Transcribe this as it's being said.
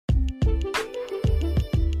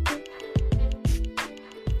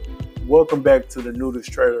Welcome back to the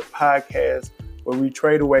Nudist Trader podcast, where we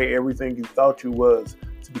trade away everything you thought you was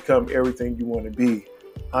to become everything you want to be.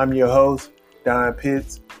 I'm your host, Don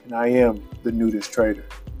Pitts, and I am the Nudist Trader.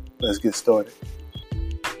 Let's get started.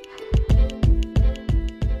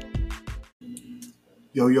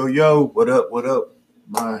 Yo, what up,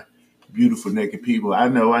 my beautiful naked people. I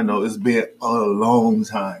know, it's been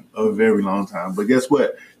a very long time, but guess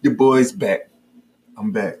what? Your boy's back.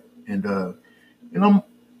 I'm back, and I'm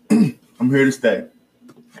I'm here to stay.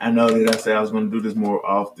 I know that I said I was going to do this more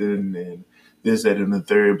often and this, that, and the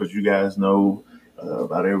third, but you guys know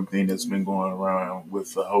about everything that's been going around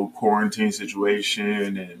with the whole quarantine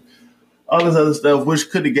situation and all this other stuff,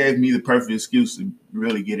 which could have gave me the perfect excuse to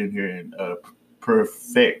really get in here and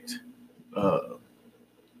perfect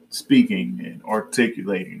speaking and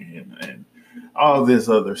articulating and all this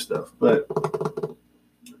other stuff. But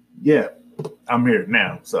yeah, I'm here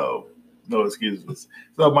now, so no excuses.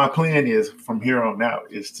 So my plan is from here on out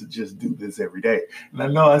is to just do this every day. And I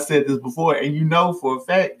know I said this before, and you know for a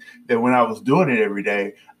fact that when I was doing it every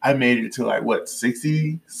day, I made it to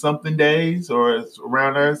 60 something days or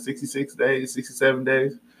around there, 66 days, 67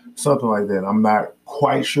 days, something like that. I'm not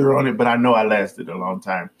quite sure on it, but I know I lasted a long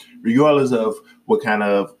time, regardless of what kind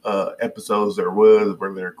of episodes there was,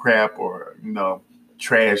 whether they're crap or,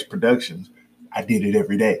 trash productions. I did it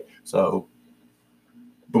every day. So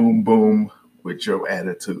boom with your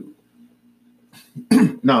attitude.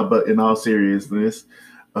 No, but in all seriousness,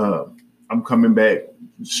 I'm coming back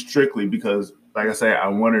strictly because, like I say, I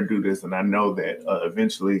want to do this, and I know that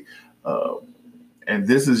eventually, and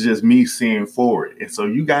this is just me seeing forward. And so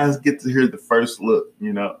you guys get to hear the first look,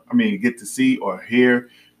 get to see or hear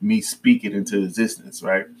me speak it into existence,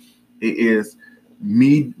 right? It is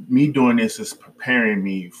me doing this is preparing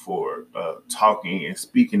me for talking and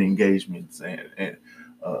speaking engagements and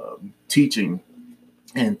teaching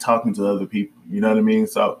and talking to other people. You know what I mean?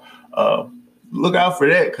 So look out for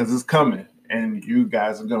that because it's coming and you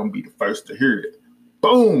guys are going to be the first to hear it.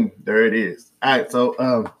 Boom. There it is. All right. So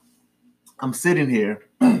I'm sitting here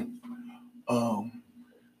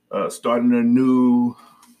starting a new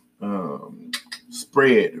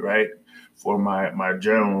spread, right? For my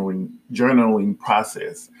journaling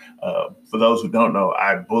process. For those who don't know,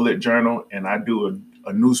 I bullet journal and I do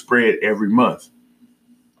a new spread every month.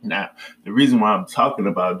 Now, the reason why I'm talking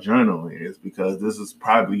about journaling is because this is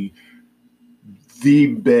probably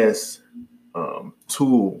the best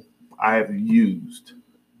tool I've used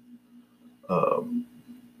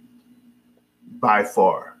by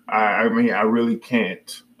far. I really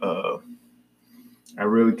can't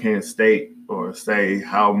state or say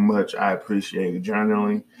how much I appreciate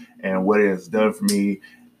journaling and what it has done for me.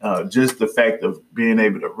 Just the fact of being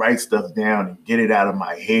able to write stuff down and get it out of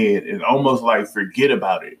my head and almost forget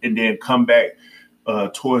about it and then come back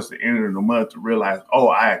towards the end of the month to realize,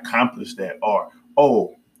 I accomplished that, or,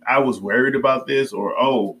 I was worried about this, or,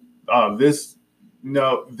 this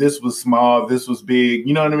was small, this was big.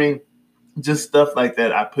 You know what I mean? Just stuff like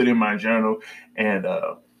that I put in my journal, and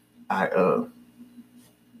I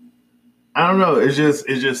don't know. It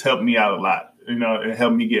just helped me out a lot. It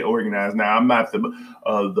helped me get organized. Now, I'm not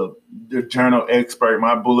the journal expert.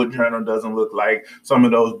 My bullet journal doesn't look like some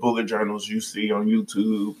of those bullet journals you see on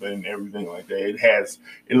YouTube and everything like that.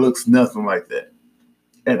 It looks nothing like that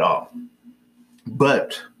at all.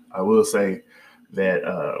 But I will say that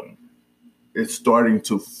it's starting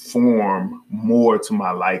to form more to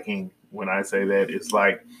my liking. When I say that, it's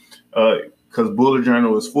because bullet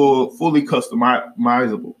journal is fully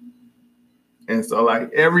customizable. And so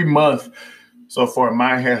every month so far,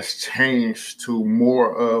 mine has changed to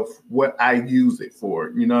more of what I use it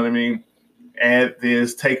for. You know what I mean? Add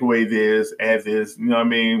this, take away this, add this, you know what I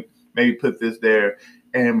mean? Maybe put this there.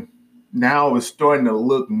 And now it's starting to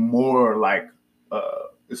look more like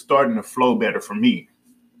it's starting to flow better for me.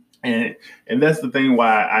 And that's the thing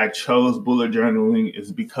why I chose bullet journaling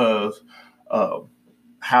is because of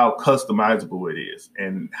how customizable it is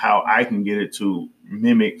and how I can get it to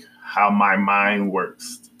mimic how my mind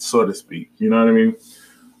works, so to speak. You know what I mean?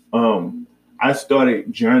 I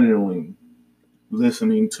started journaling,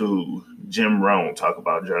 listening to Jim Rohn talk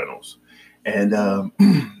about journals. And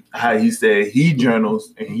how he said he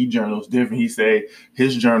journals different. He said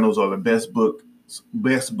his journals are the best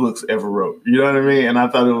books ever wrote. You know what I mean? And I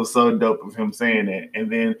thought it was so dope of him saying that.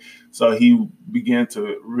 And then so he began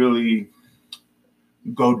to really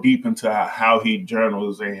go deep into how he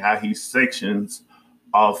journals and how he sections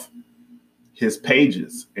off his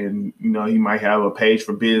pages. And, he might have a page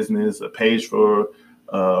for business, a page for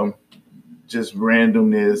just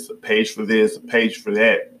randomness, a page for this, a page for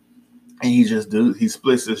that. and he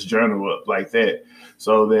splits his journal up like that,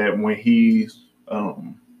 so that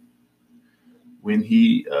um, when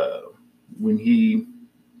he when he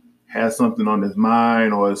has something on his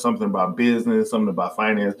mind or something about business, something about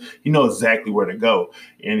finance, he knows exactly where to go,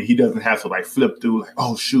 and he doesn't have to like flip through like,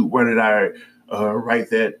 oh shoot, where did I write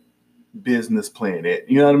that business plan at?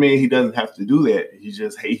 You know what I mean? He doesn't have to do that.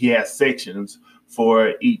 He has sections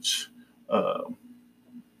for each, uh,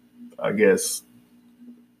 I guess,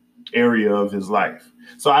 area of his life.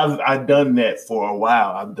 So I've done that for a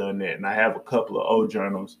while. I've done that, and I have a couple of old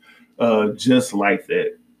journals just like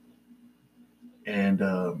that, and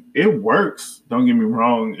it works. Don't get me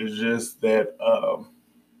wrong. It's just that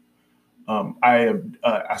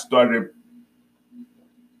I started,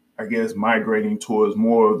 I guess, migrating towards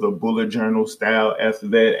more of the bullet journal style after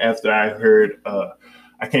that. After I heard,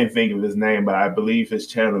 I can't think of his name, but I believe his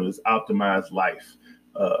channel is Optimized Life.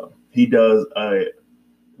 He does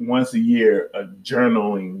once a year a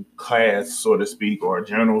journaling class, so to speak, or a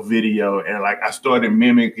journal video, and like I started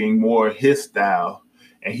mimicking more his style.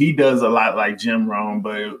 And he does a lot like Jim Rohn,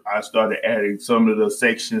 but I started adding some of the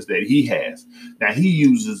sections that he has. Now he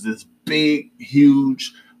uses this big,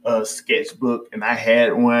 huge sketchbook, and I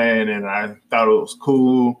had one, and I thought it was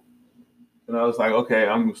cool, and I was like, okay,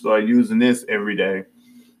 I'm gonna start using this every day.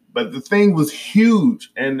 But the thing was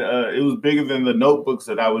huge, and it was bigger than the notebooks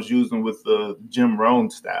that I was using with the Jim Rohn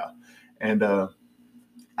style. And it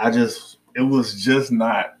was just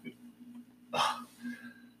not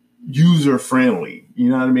user friendly. You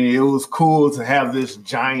know what I mean? It was cool to have this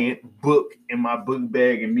giant book in my book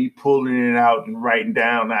bag and me pulling it out and writing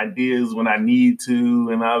down ideas when I need to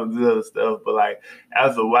and all this other stuff. But like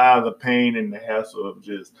after a while, the pain and the hassle of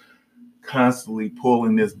just constantly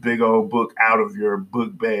pulling this big old book out of your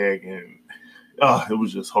book bag, and it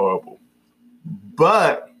was just horrible.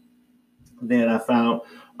 But then I found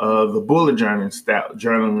the bullet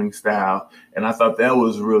journaling style, and I thought that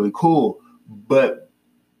was really cool. But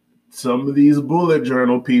some of these bullet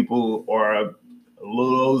journal people are a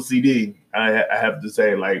little OCD. I have to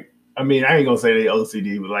say, like, I mean, I ain't gonna say they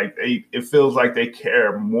OCD, but like it feels like they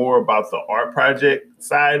care more about the art project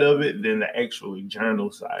side of it than the actually journal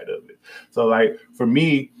side of it. So like for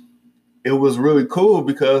me, it was really cool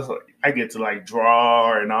because I get to like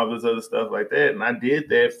draw and all this other stuff like that. And I did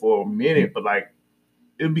that for a minute, but like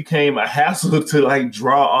it became a hassle to like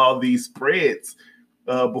draw all these spreads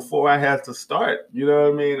before I had to start. You know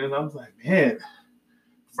what I mean? And I was like, man,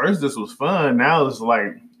 first this was fun. Now it's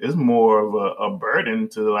like it's more of a burden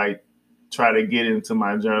to like try to get into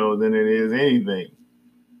my journal than it is anything.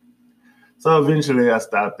 So eventually I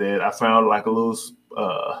stopped that. I found like a little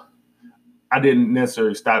I didn't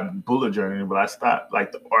necessarily stop bullet journaling, but I stopped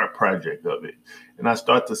like the art project of it. And I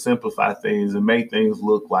start to simplify things and make things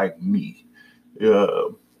look like me.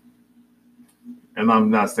 And I'm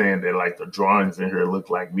not saying that like the drawings in here look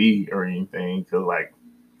like me or anything, because like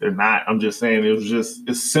they're not. I'm just saying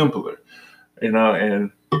it's simpler,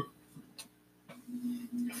 and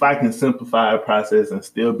if I can simplify a process and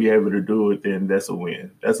still be able to do it, then that's a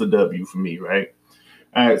win. That's a W for me, right?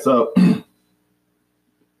 All right, so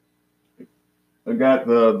I got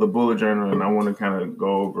the bullet journal, and I want to kind of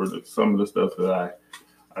go over some of the stuff that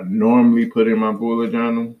I normally put in my bullet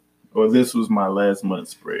journal. Well, this was my last month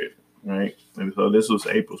spread, right? And so this was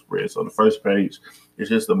April spread. So the first page is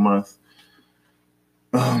just a month.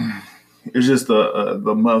 It's just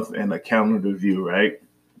the month and a calendar view, right?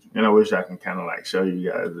 And I wish I can kind of like show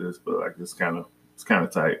you guys this, but like it's kind of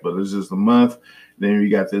tight. But it's just a month. Then we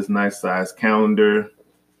got this nice size calendar.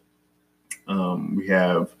 We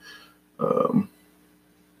have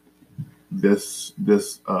this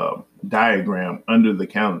diagram under the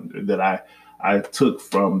calendar that I took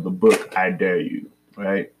from the book I Dare You,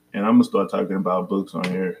 right? And I'm gonna start talking about books on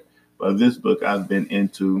here, but this book I've been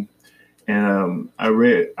into, and I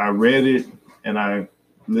read it, and I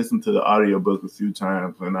listened to the audiobook a few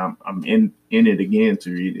times, and I'm in it again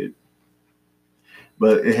to read it.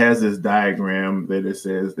 But it has this diagram that it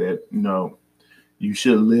says that you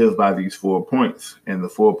should live by these 4 points, and the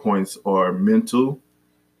 4 points are mental,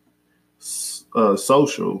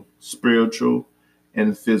 social, spiritual,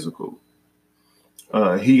 and physical.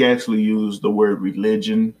 He actually used the word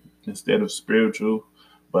religion instead of spiritual,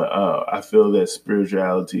 but I feel that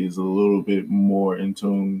spirituality is a little bit more in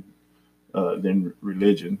tune than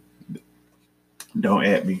religion. Don't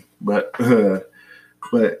at me, but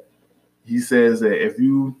he says that if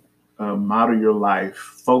you model your life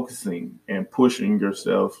focusing and pushing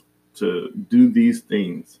yourself to do these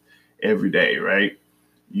things every day, right?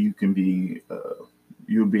 You can be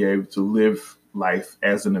you'll be able to live life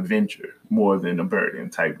as an adventure more than a burden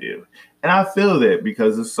type deal. And I feel that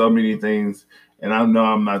because there's so many things, and I know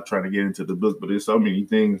I'm not trying to get into the book, but there's so many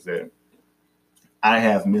things that I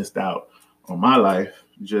have missed out on my life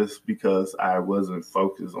just because I wasn't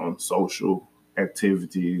focused on social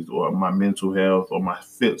activities or my mental health or my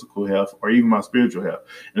physical health or even my spiritual health.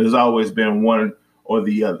 And there's always been one or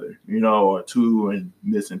the other, or two and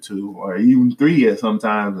missing two, or even three at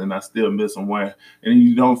sometimes, and I still missing one. And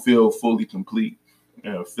you don't feel fully complete,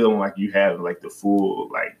 feeling like you have like the full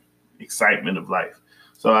like excitement of life.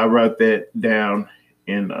 So I wrote that down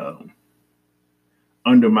in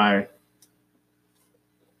under my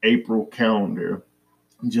April calendar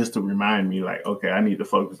just to remind me like, okay, I need to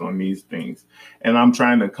focus on these things. And I'm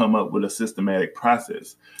trying to come up with a systematic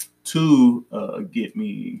process to get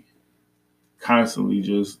me constantly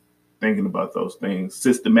just thinking about those things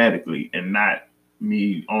systematically and not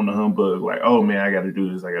me on the humbug like, oh man, I got to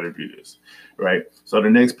do this. I got to do this. Right. So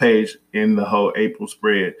the next page in the whole April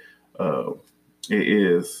spread, it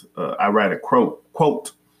is, I write a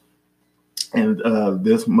quote. And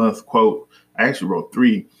this month's quote, I actually wrote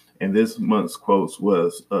three. And this month's quotes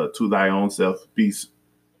was, to thy own self, be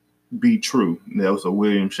true. And that was a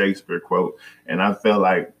William Shakespeare quote. And I felt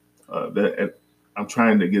like that I'm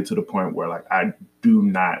trying to get to the point where like I do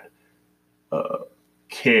not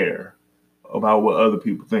care about what other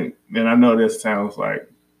people think. And I know that sounds like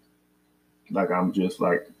I'm just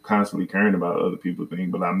like constantly caring about other people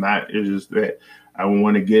think, but I'm not. It's just that I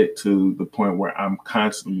want to get to the point where I'm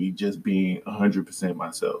constantly just being 100%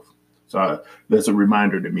 myself. So that's a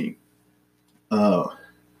reminder to me. Another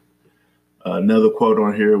quote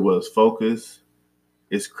on here was, focus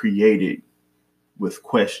is created with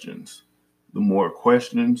questions. The more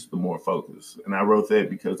questions, the more focus. And I wrote that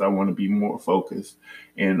because I want to be more focused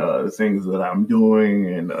in the things that I'm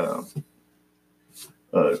doing and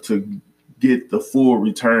to get the full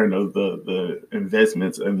return of the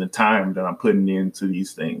investments and the time that I'm putting into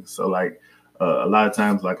these things. So like a lot of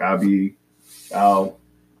times, like I'll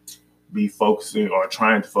be focusing or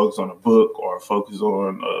trying to focus on a book or focus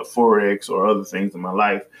on Forex or other things in my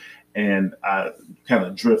life. And I kind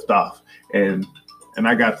of drift off. And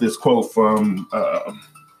I got this quote from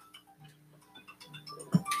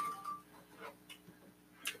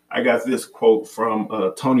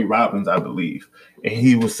Tony Robbins, I believe. And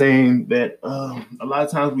he was saying that a lot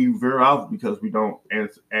of times we veer off because we don't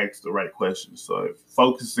ask the right questions. So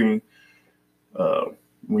focusing,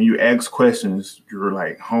 when you ask questions, you're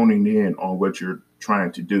like honing in on what you're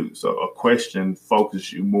trying to do. So a question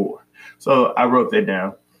focuses you more. So I wrote that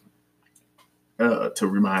down to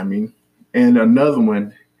remind me. And another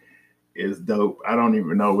one is dope. I don't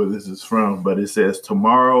even know where this is from, but it says,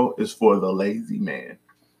 tomorrow is for the lazy man.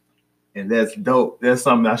 And that's dope. That's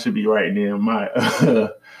something I should be writing in my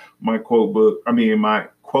my quote book. I mean, my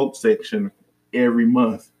quote section every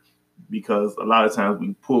month, because a lot of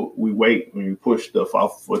times we wait when we push stuff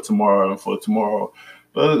off for tomorrow.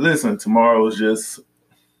 But listen, tomorrow is just,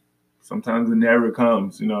 sometimes it never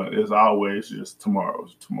comes. It's always just tomorrow.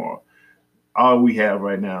 All we have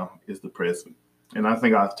right now is the present. And I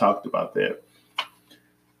think I've talked about that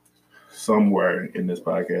somewhere in this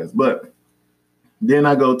podcast. But then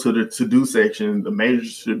I go to the to-do section, the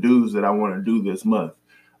major to-dos that I want to do this month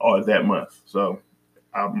or that month. So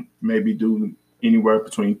I'll maybe do anywhere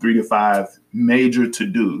between 3 to 5 major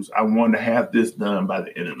to-dos. I want to have this done by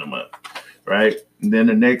the end of the month, right? And then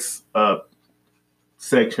the next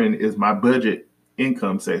section is my budget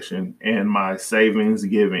income section and my savings,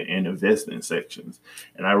 giving, and investing sections.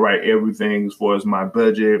 And I write everything as far as my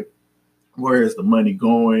budget, where is the money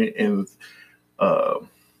going, and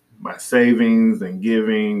my savings and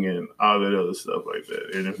giving and all that other stuff like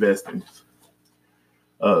that, and investing.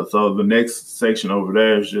 So the next section over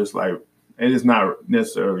there is just like, and it's not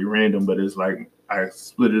necessarily random, but it's like I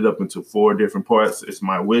split it up into 4 different parts. It's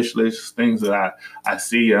my wish list, things that I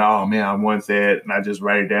see, and oh man, I want that, and I just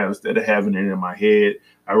write it down instead of having it in my head.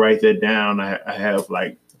 I write that down. I have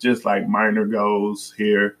like just like minor goals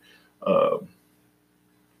here,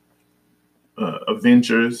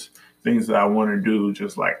 adventures, things that I want to do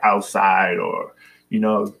just like outside or,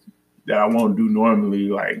 that I won't do normally.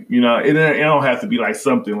 Like, it don't have to be like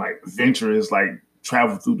something like adventurous, like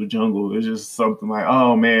travel through the jungle. It's just something like,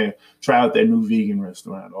 oh man, try out that new vegan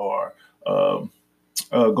restaurant or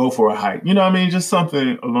go for a hike. You know what I mean? Just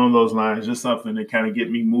something along those lines, just something to kind of get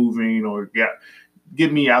me moving or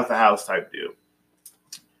get me out the house type deal.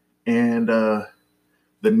 And the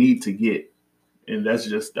need to get, and that's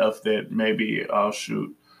just stuff that maybe I'll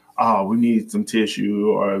shoot. Oh, we need some tissue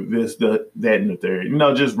or this, that, and the third,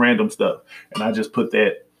 just random stuff. And I just put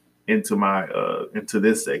that into my, into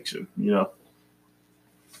this section,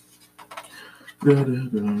 All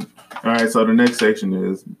right, so the next section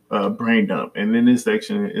is brain dump, and then this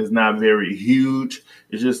section is not very huge.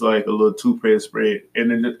 It's just like a little two-page spread,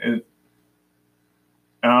 and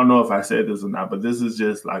I don't know if I said this or not, but this is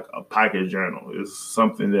just like a pocket journal. It's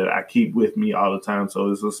something that I keep with me all the time.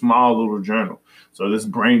 So it's a small little journal. So this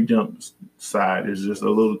brain dump side is just a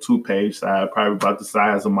little two-page side, probably about the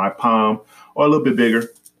size of my palm or a little bit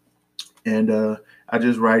bigger. And I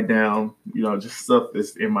just write down, just stuff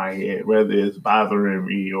that's in my head, whether it's bothering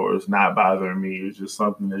me or it's not bothering me. It's just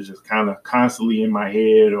something that's just kind of constantly in my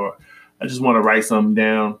head, or I just want to write something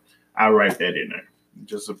down. I write that in there.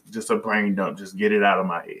 Just a brain dump, just get it out of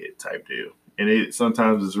my head type deal. And it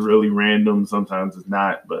sometimes it's really random, sometimes it's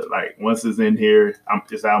not. But like once it's in here,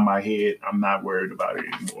 it's out of my head. I'm not worried about it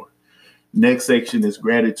anymore. Next section is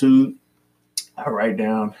gratitude. I write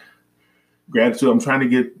down gratitude. I'm trying to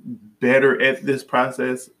get better at this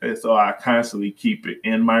process, and so I constantly keep it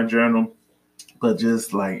in my journal. But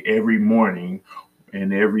just like every morning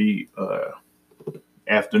and every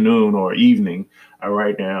afternoon or evening, I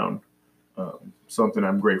write down something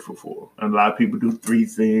I'm grateful for. And a lot of people do 3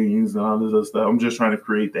 things and all this other stuff. I'm just trying to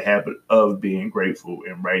create the habit of being grateful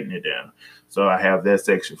and writing it down. So I have that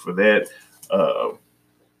section for that.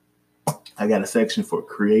 I got a section for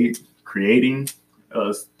creating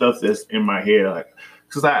stuff that's in my head, like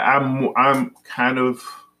because I'm not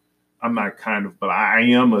kind of, but I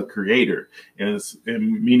am a creator. And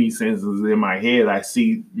in many senses in my head, I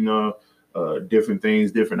see, different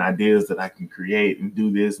things, different ideas that I can create and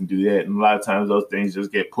do this and do that. And a lot of times those things just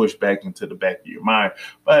get pushed back into the back of your mind.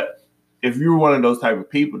 But if you're one of those type of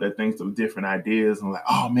people that thinks of different ideas and like,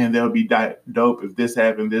 oh man, that would be dope if this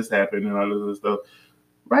happened, and all this other stuff,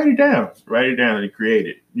 write it down and create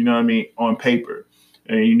it. You know what I mean? On paper.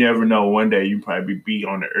 And you never know, one day you probably be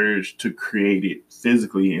on the urge to create it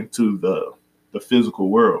physically into the physical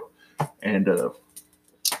world, and do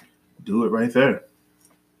it right there.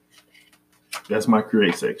 That's my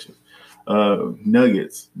create section.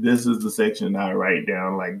 Nuggets. This is the section I write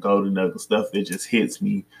down like golden nugget stuff that just hits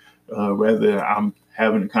me. Whether I'm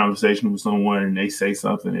having a conversation with someone and they say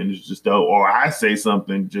something and it's just dope, or I say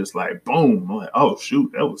something just like boom, I'm like, oh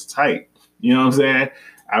shoot, that was tight. You know what I'm saying?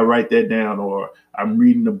 I write that down, or I'm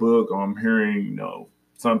reading a book, or I'm hearing,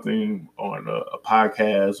 something on a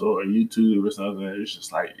podcast or a YouTube or something. It's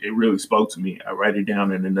just like it really spoke to me. I write it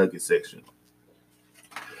down in the nugget section.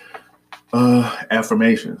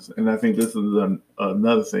 Affirmations, and I think this is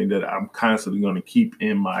another thing that I'm constantly going to keep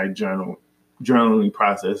in my journaling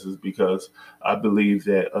processes, because I believe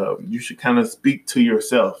that you should kind of speak to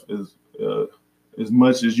yourself as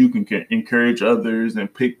much as you can encourage others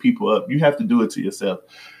and pick people up. You have to do it to yourself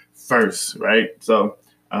first, right? So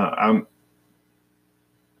I'm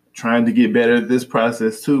trying to get better at this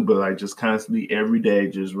process too, but like just constantly every day,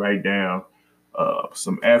 just write down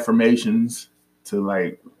some affirmations to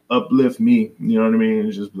like uplift me. You know what I mean?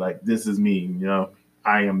 It's just like, this is me.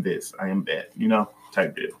 I am this, I am that.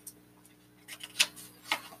 Type deal.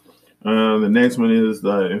 The next one is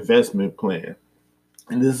the investment plan.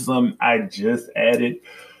 And this is something I just added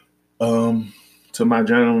to my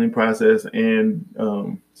journaling process.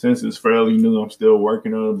 And since it's fairly new, I'm still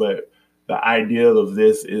working on it. But the ideal of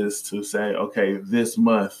this is to say, okay, this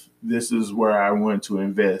month, this is where I want to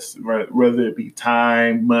invest, right? Whether it be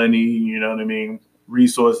time, money,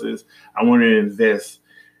 resources. I want to invest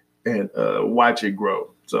and watch it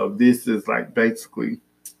grow. So this is like basically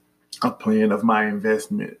a plan of my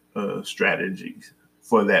investment strategies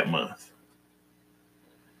for that month.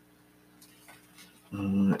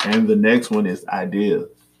 And the next one is ideas,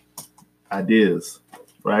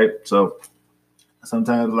 right? So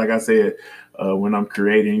sometimes, like I said, when I'm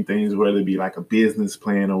creating things, whether it be like a business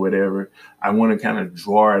plan or whatever, I want to kind of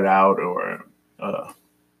draw it out or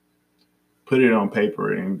put it on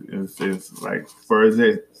paper. And it's like, for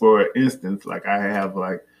instance, like I have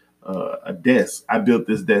like a desk. I built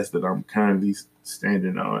this desk that I'm currently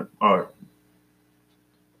standing on or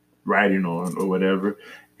writing on or whatever.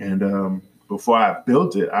 And before I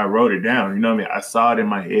built it, I wrote it down. You know what I mean? I saw it in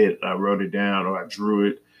my head. I wrote it down, or I drew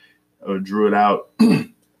it out.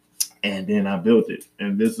 And then I built it.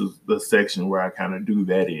 And this is the section where I kind of do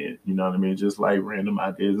that in, you know what I mean? Just like random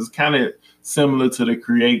ideas. It's kind of similar to the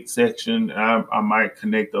create section. I might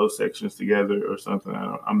connect those sections together or something.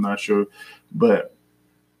 I'm not sure, but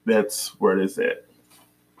that's where it's at.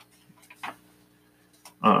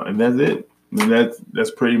 And that's it. And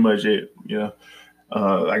that's pretty much it.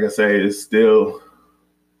 Like I say, it's still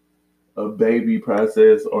a baby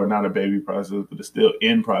process, or not a baby process, but it's still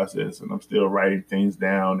in process, and I'm still writing things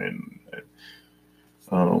down and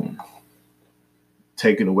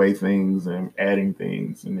taking away things and adding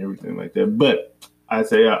things and everything like that. But I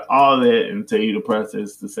say all that and tell you the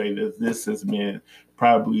process to say that this has been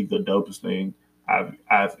probably the dopest thing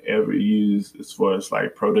I've ever used as far as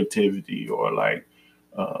like productivity or like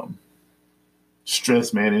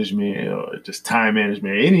stress management or just time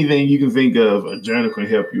management. Anything you can think of, a journal can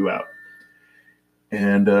help you out.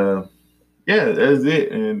 And yeah, that's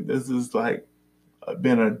it. And this is like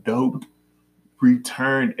been a dope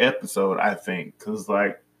return episode, I think, because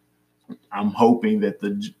like I'm hoping that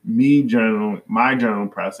my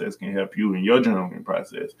journaling process can help you in your journaling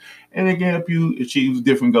process, and it can help you achieve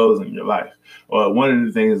different goals in your life. One of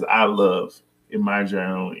the things I love in my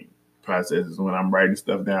journaling process is when I'm writing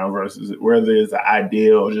stuff down versus whether it's an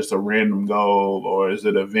idea or just a random goal or is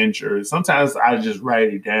it a venture. Sometimes I just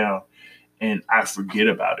write it down and I forget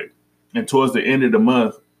about it. And towards the end of the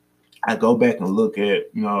month, I go back and look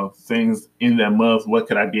at, things in that month. What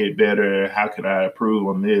could I did better? How could I improve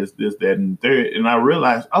on this, that, and third? And I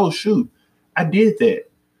realized, oh, shoot, I did that.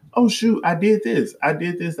 Oh, shoot, I did this. I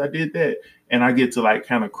did this. I did that. And I get to like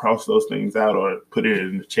kind of cross those things out or put it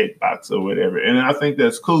in the checkbox or whatever. And I think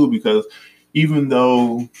that's cool because even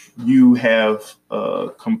though you have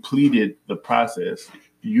completed the process,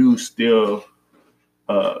 you still,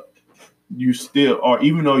 or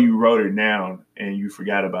even though you wrote it down and you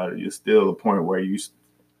forgot about it, it's still a point where you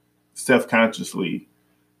self-consciously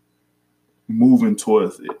moving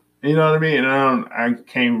towards it. You know what I mean? And I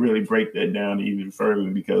can't really break that down even further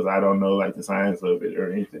because I don't know like the science of it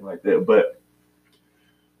or anything like that. But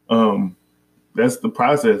that's the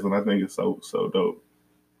process, and I think it's so dope.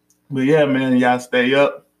 But yeah, man, y'all stay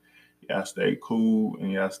up, y'all stay cool,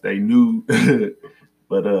 and y'all stay new.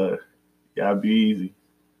 But y'all be easy.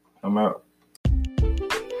 I'm out.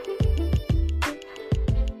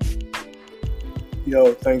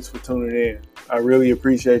 Yo, thanks for tuning in. I really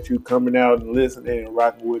appreciate you coming out and listening and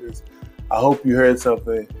rocking with us. I hope you heard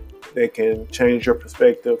something that can change your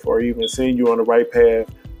perspective or even send you on the right path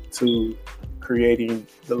to creating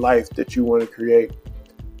the life that you want to create.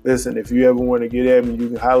 Listen, if you ever want to get at me, you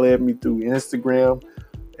can holler at me through Instagram,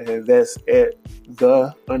 and that's at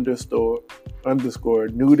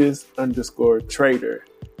 _nudist_trader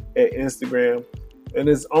at Instagram. And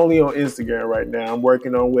it's only on Instagram right now. I'm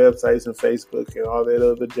working on websites and Facebook and all that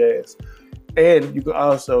other jazz. And you can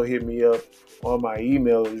also hit me up on my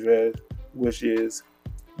email address, which is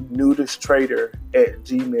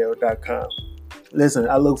nudisttrader@gmail.com. Listen,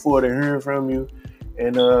 I look forward to hearing from you,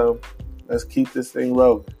 and let's keep this thing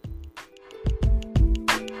rolling.